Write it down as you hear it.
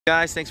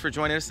Guys, thanks for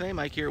joining us today.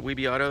 Mike here at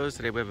Weeby Autos.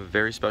 Today we have a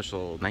very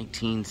special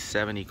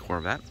 1970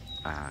 Corvette.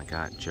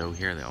 Got Joe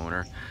here, the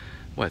owner.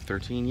 What,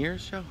 13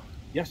 years, Joe?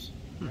 Yes.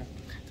 He's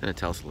going to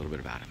tell us a little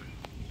bit about it.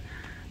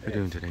 How are you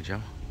doing today,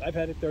 Joe? I've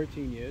had it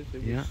 13 years.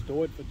 It was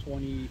stored for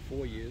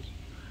 24 years.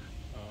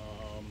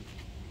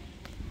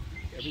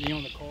 Everything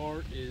on the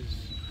car is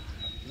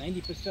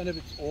 90% of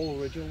it's all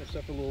original,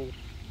 except for little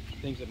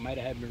things that might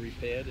have been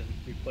repaired and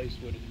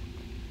replaced with it.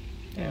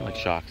 Yeah, like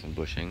shocks and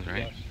bushings,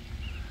 right? Yes.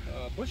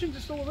 Bushings are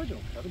still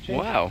original. Haven't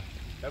changed. Wow. Them.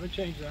 Haven't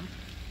changed them.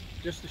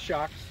 Just the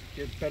shocks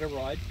get better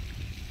ride.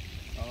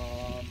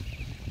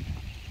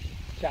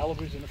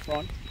 Calipers in the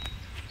front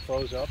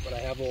froze up, but I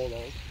have all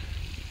those.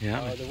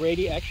 Yeah. The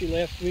radiator, actually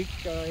last week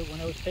when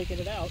I was taking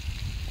it out,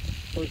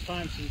 first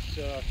time since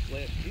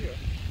last year,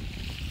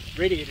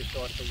 radiator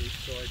started to leak,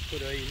 so I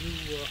put a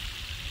new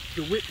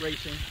Diwits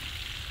racing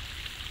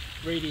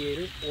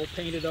radiator, all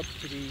painted up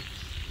to the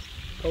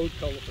code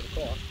color for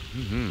the car.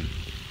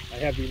 I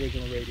have the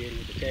original radiator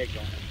with the tags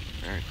on it.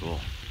 Very cool.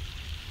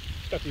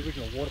 It's got the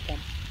original water pump.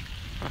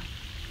 Huh.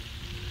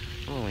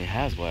 It only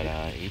has, what,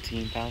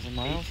 18,000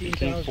 miles?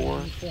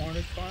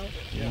 18,400 miles.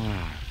 Yeah.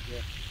 Wow.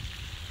 Yeah.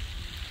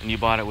 And you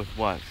bought it with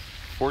what,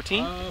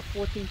 14?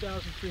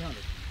 14,300.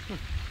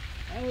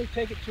 I only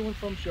take it to and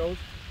from shows.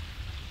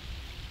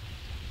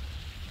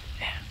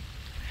 Yeah.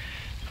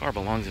 The car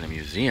belongs in a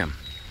museum.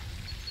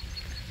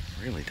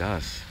 It really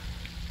does.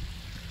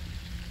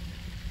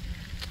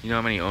 You know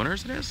how many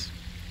owners it is?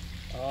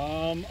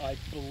 I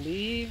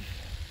believe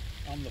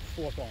I'm the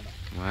 4th owner.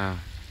 Wow. And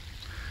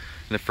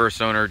the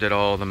first owner did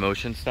all the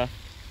motion stuff?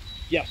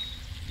 Yes,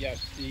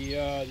 yes.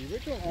 The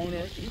original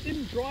owner, he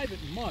didn't drive it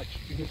much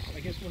because I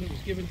guess when it was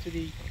given to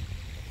his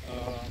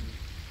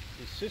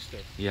sister,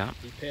 he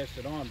passed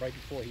it on right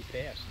before he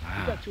passed.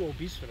 Wow. He got too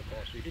obese for the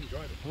car, so he didn't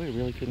drive it. Oh, he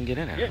really couldn't get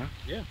in it, Yeah, huh?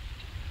 yeah.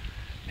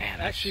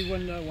 Man, actually,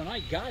 when I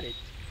got it,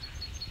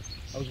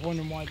 I was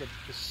wondering why the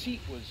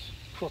seat was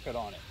crooked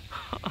on it.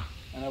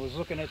 And I was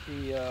looking at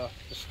the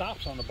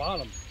stops on the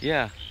bottom.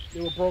 Yeah. They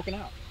were broken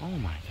out. Oh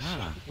my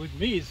God. So with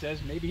me, it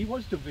says maybe he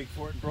was too big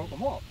for it and broke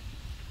them off.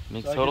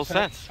 Makes total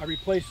sense. I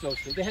replaced those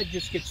things. They had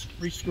just get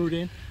re-screwed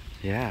in.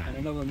 Yeah. And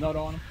another nut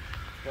on them.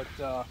 But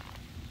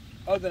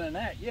other than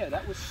that, yeah,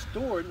 that was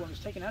stored. When it was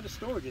taken out of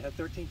storage, it had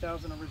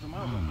 13,000 original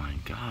miles on it. Oh my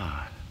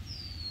God.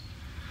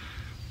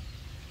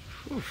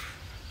 Whew.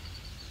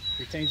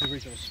 Retains the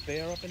original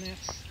spare up in there.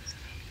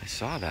 I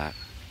saw that.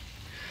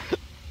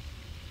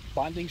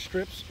 Bonding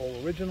strips,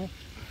 all original.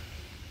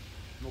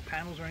 No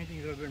panels or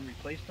anything that have been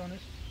replaced on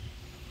this.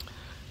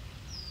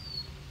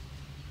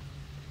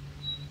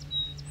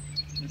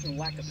 Original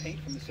lack of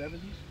paint from the 70s.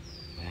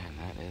 Man,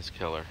 that is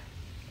killer.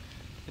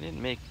 They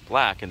didn't make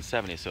black in the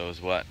 70s, so it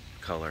was what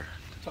color?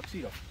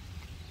 Tuxedo.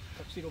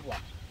 Tuxedo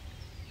black.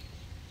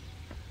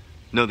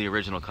 No, the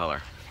original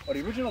color. Oh,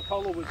 the original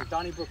color was a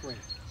Donnybrook green.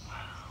 Wow.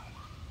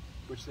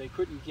 Which they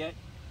couldn't get.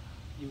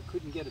 You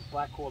couldn't get a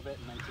black Corvette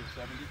in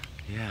 1970.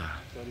 Yeah.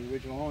 So the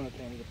original owner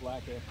painted it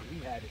black after we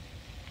had it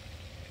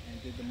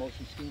and did the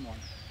motion scheme on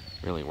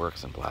it. Really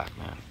works in black,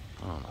 man.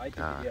 Oh my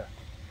God. Yeah.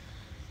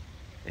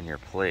 In your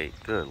plate,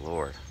 good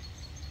Lord.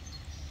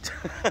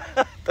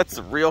 That's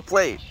a real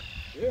plate.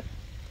 Yeah.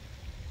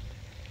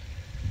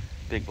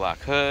 Big black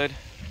hood.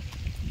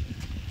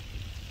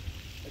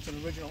 It's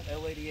an original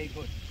L88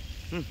 hood.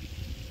 You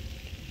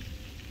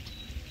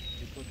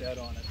put that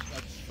on it.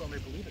 That's from, I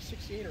believe, a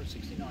 68 or a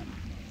 69.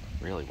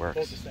 Really works.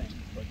 Both the same.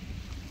 But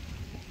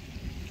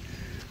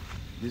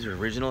these are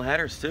original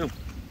headers too.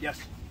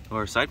 Yes.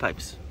 Or side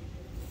pipes.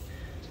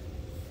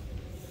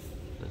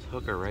 This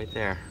hooker right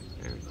there.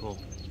 Very cool.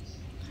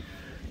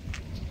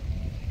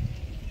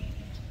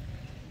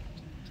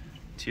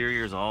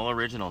 Interior's all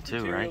original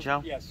too, right,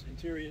 Joe? Yes.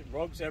 Interior,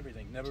 rugs,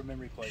 everything. Never been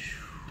replaced.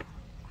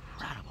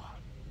 Incredible.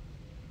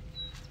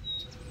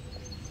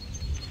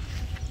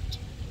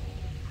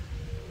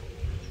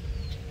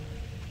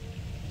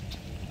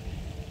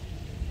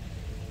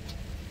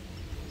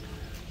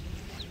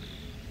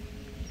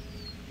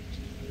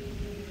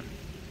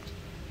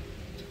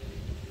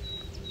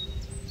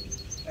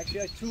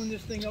 Actually, I tuned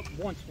this thing up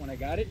once when I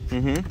got it.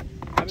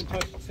 Mm-hmm. Haven't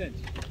touched it since.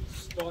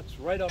 Starts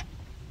right up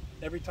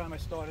every time I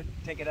start it.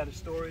 Take it out of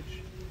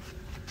storage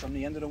from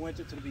the end of the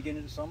winter to the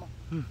beginning of the summer.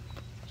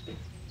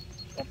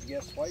 Pump the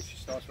gas twice, she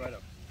starts right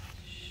up.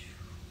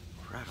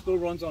 Incredible. Still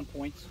runs on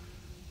points.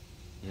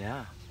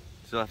 Yeah.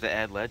 Still have to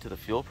add lead to the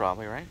fuel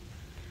probably, right?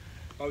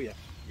 Oh yes,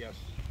 yes.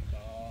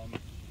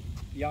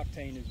 The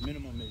octane is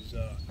minimum is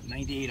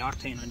 98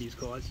 octane on these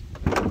cars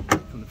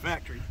from the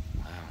factory.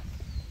 Wow.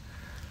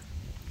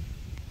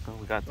 So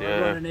we got the...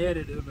 I run an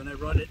additive and I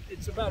run it.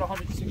 It's about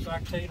 106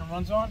 octane and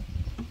runs on.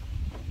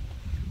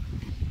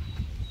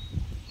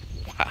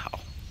 Wow.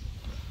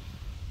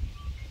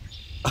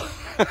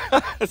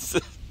 It's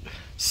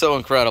so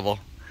incredible.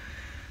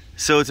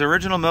 So it's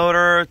original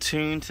motor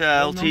tuned to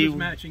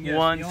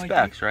LT1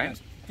 specs, right?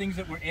 Yes. Things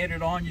that were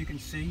added on you can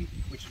see,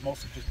 which is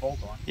mostly just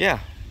bolt on. Yeah.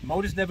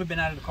 Motor's never been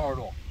out of the car at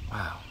all.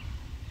 Wow.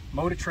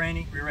 Motor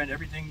training, rear end,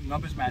 everything,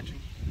 numbers matching.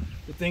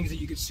 The things that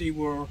you could see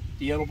were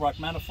the Edelbrock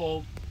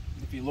manifold,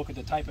 If you look at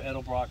the type of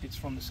Edelbrock, it's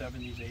from the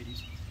 70s,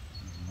 80s.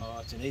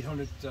 It's an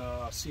 800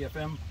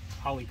 CFM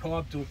Holly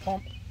carb dual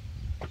pump.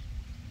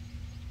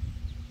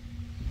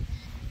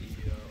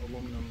 The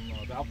aluminum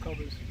valve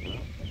covers.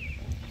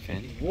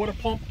 Fanny. The water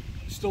pump,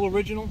 still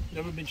original,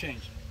 never been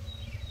changed.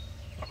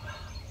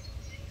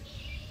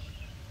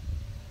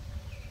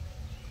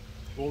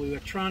 All the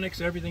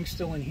electronics, everything's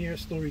still in here,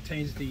 still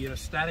retains the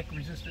static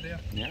resistor there.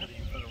 Yeah.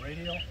 For the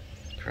radio.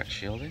 Correct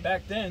shielding.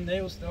 Back then, they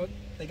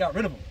got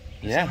rid of them.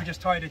 Yeah. They were just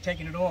tired of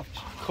taking it off.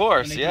 Of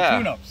course, and they yeah.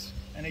 did tune-ups,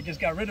 and they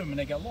just got rid of them and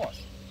they got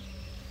lost.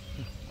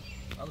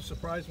 I was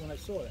surprised when I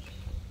saw it.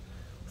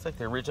 Looks like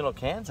the original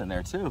cans in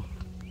there too.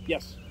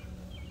 Yes.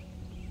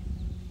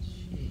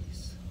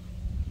 Jeez.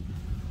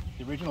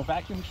 The original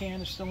vacuum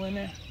can is still in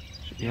there.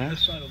 Should be Yeah. on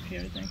this side over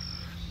here, I think.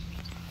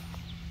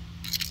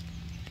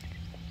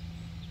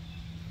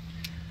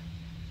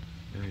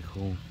 Very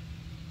cool.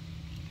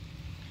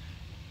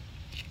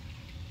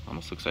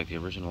 Almost looks like the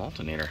original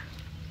alternator.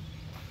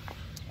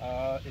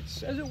 It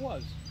says it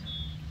was.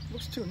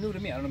 Looks too new to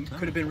me. I don't know.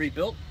 Could have been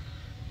rebuilt.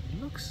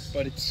 It looks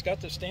But it's got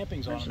the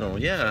stampings original, on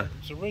it. yeah.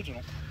 It's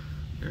original.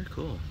 Very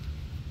cool.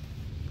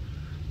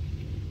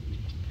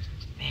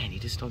 Man, you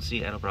just don't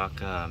see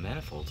Edelbrock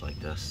manifolds like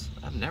this.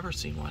 I've never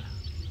seen one.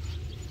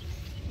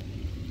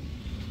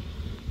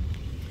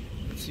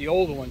 It's the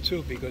older one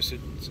too, because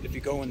if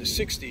you go in the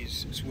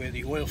 60s, it's where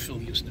the oil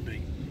fill used to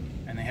be.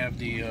 And they have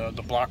the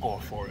block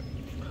off for it.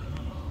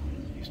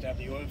 You used to have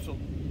the oil fill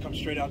come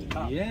straight out the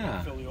top.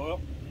 Yeah. Fill the oil.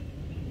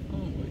 Oh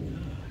my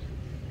god.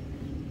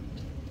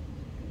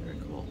 Very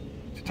cool.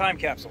 It's a time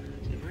capsule.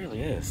 It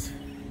really is.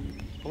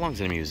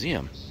 Belongs in a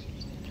museum.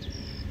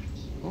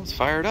 Well, let's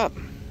fire it up.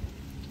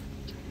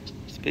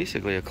 It's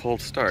basically a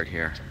cold start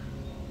here.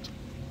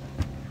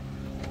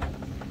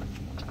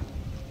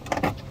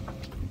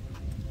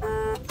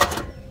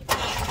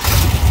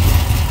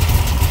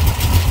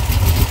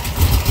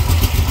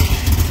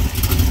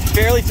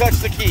 Barely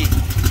touched the key.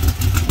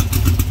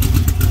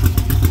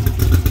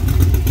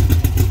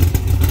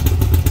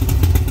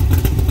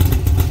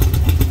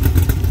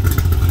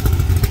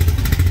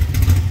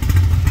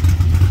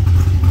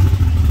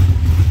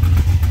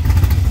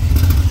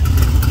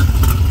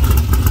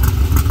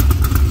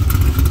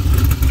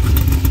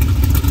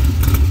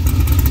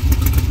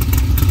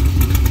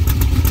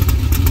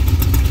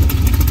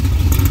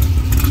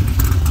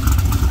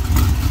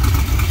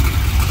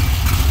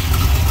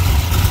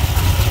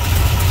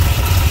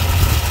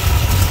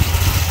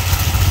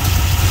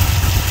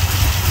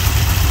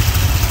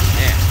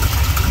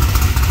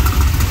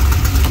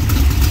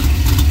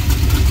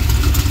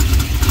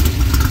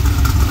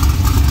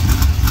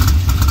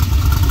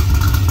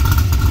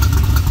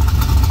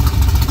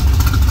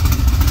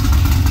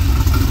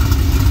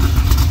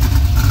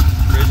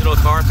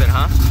 Carpet,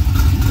 huh?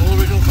 All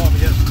original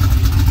carpet, yes.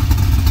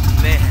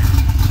 Man,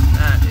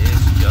 that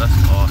is just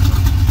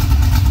awesome.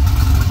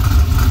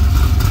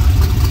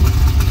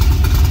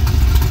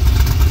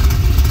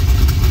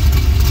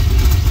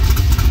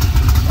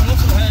 It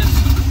also has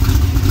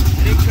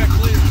an 8-track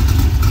player.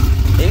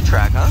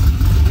 8-track, huh?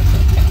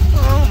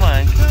 Oh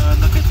my god,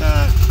 look at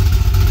that.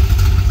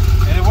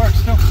 And it works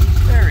too.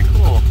 Very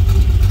cool.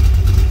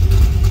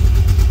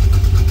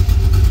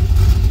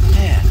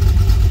 Man.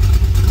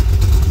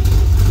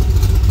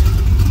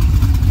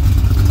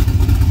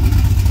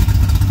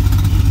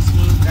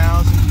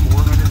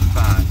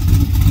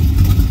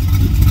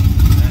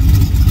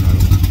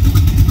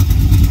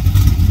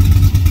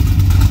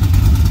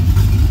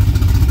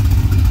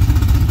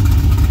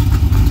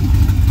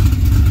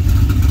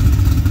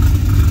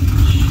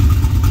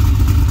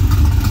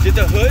 Did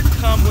the hood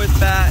come with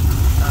that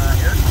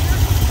air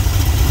cleaner?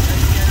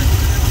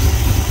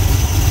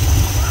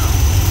 Wow.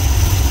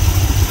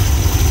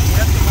 The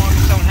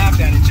aftermarkets don't have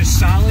that. It's just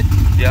solid.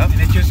 Yep.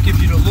 And it just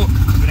gives you the look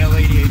of an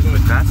L88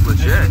 hood. That's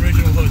legit. That's the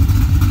original hood.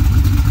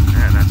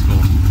 Man, that's cool.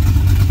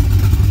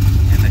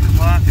 And the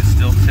clock is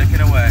still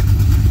ticking away.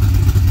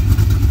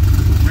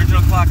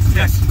 Original clock's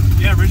tick. Yes.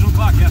 Yeah, original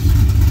clock, yes.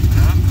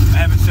 Yeah.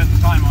 I haven't set the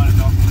time on it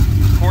though.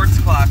 Quartz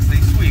clocks,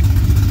 they sweep.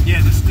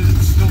 Yeah, this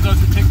still does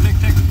the tick, tick,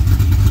 tick.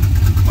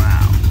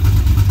 Wow.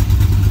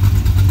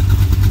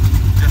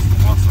 Just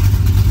awesome.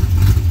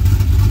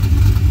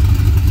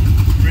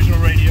 Original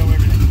radio,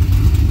 everything.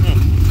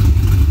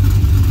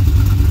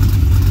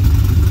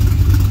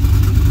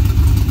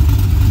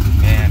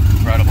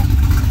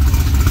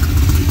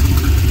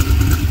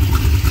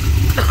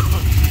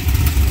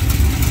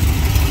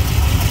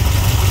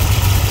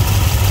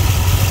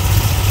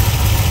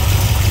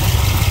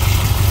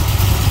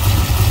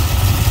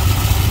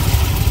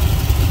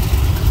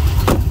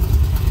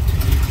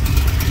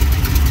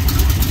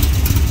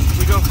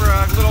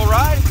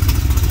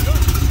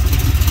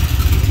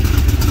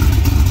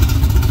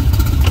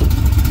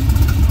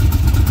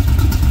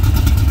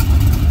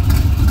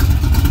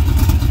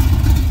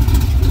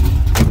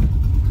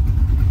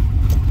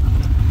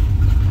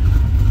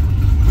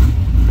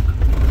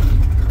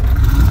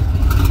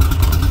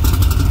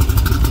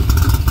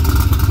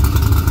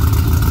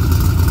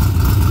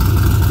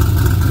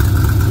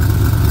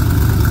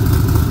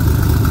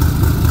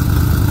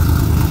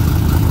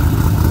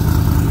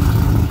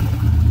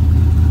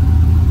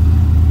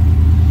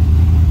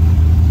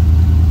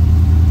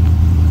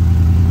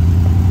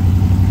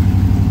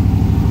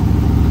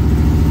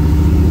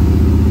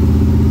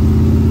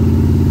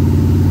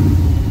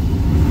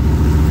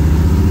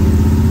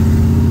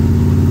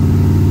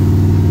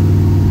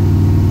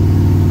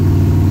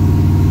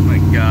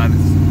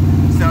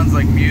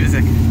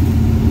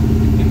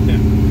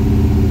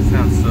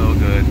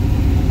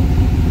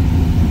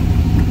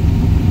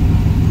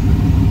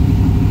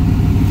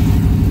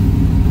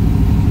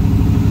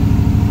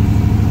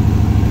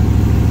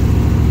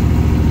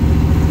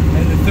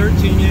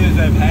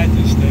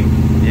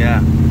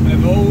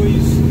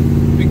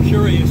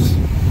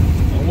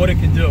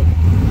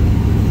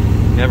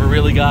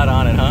 really got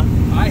on it, huh?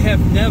 I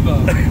have never,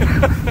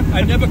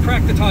 I never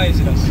cracked the tires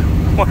in this.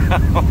 Wow.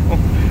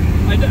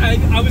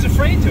 I was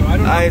afraid to. I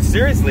don't know.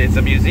 Seriously, it's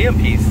a museum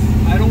piece.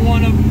 I don't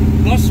want to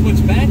bust what's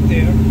back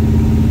there.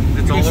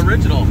 It's all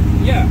original.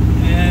 Yeah,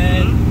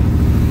 and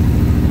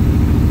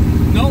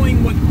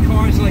knowing what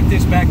cars like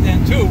this back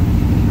then too,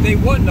 they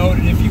were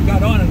noted if you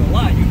got on it a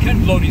lot, you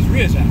can blow these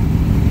rears out.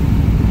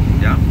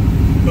 Yeah.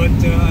 But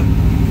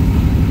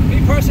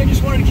me personally, I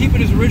just wanted to keep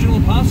it as original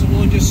as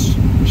possible and just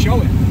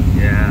show it.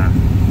 Yeah.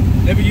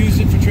 Never used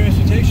it for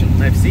transportation.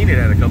 I've seen it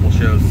at a couple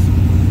shows.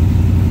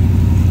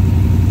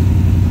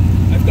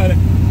 I've got it.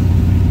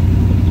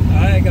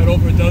 I got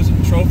over a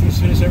dozen trophies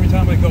for this. Every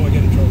time I go, I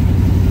get a trophy.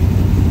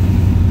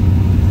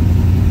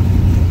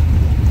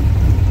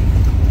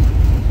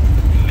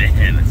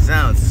 Man, it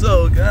sounds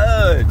so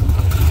good.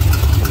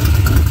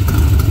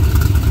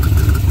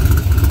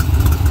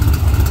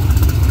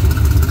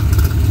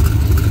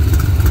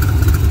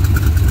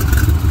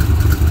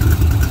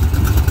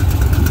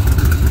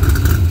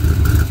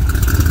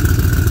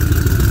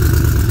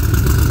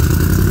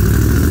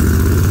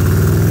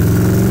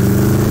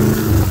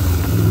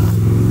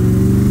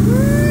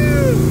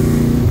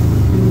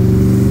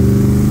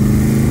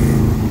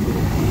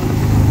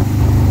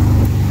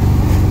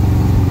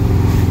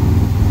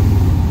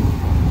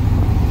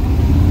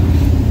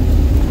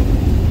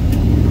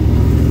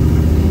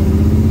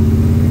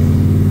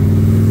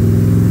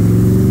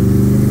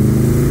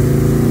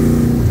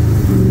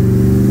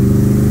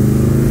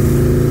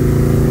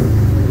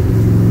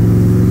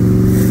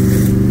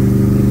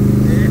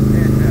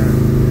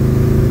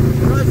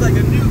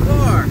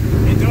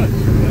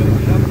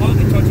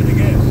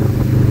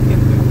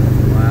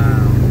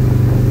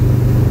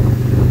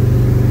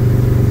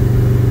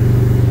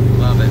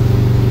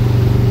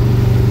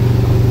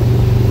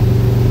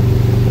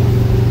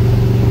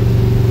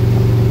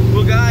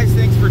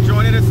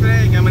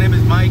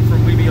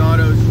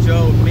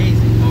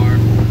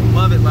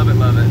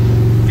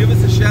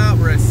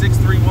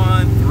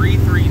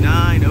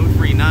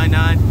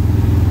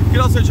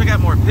 Also check out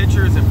more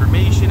pictures,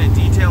 information, and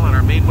detail on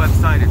our main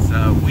website. It's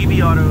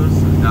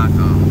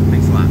weebieautos.com.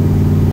 Thanks a lot.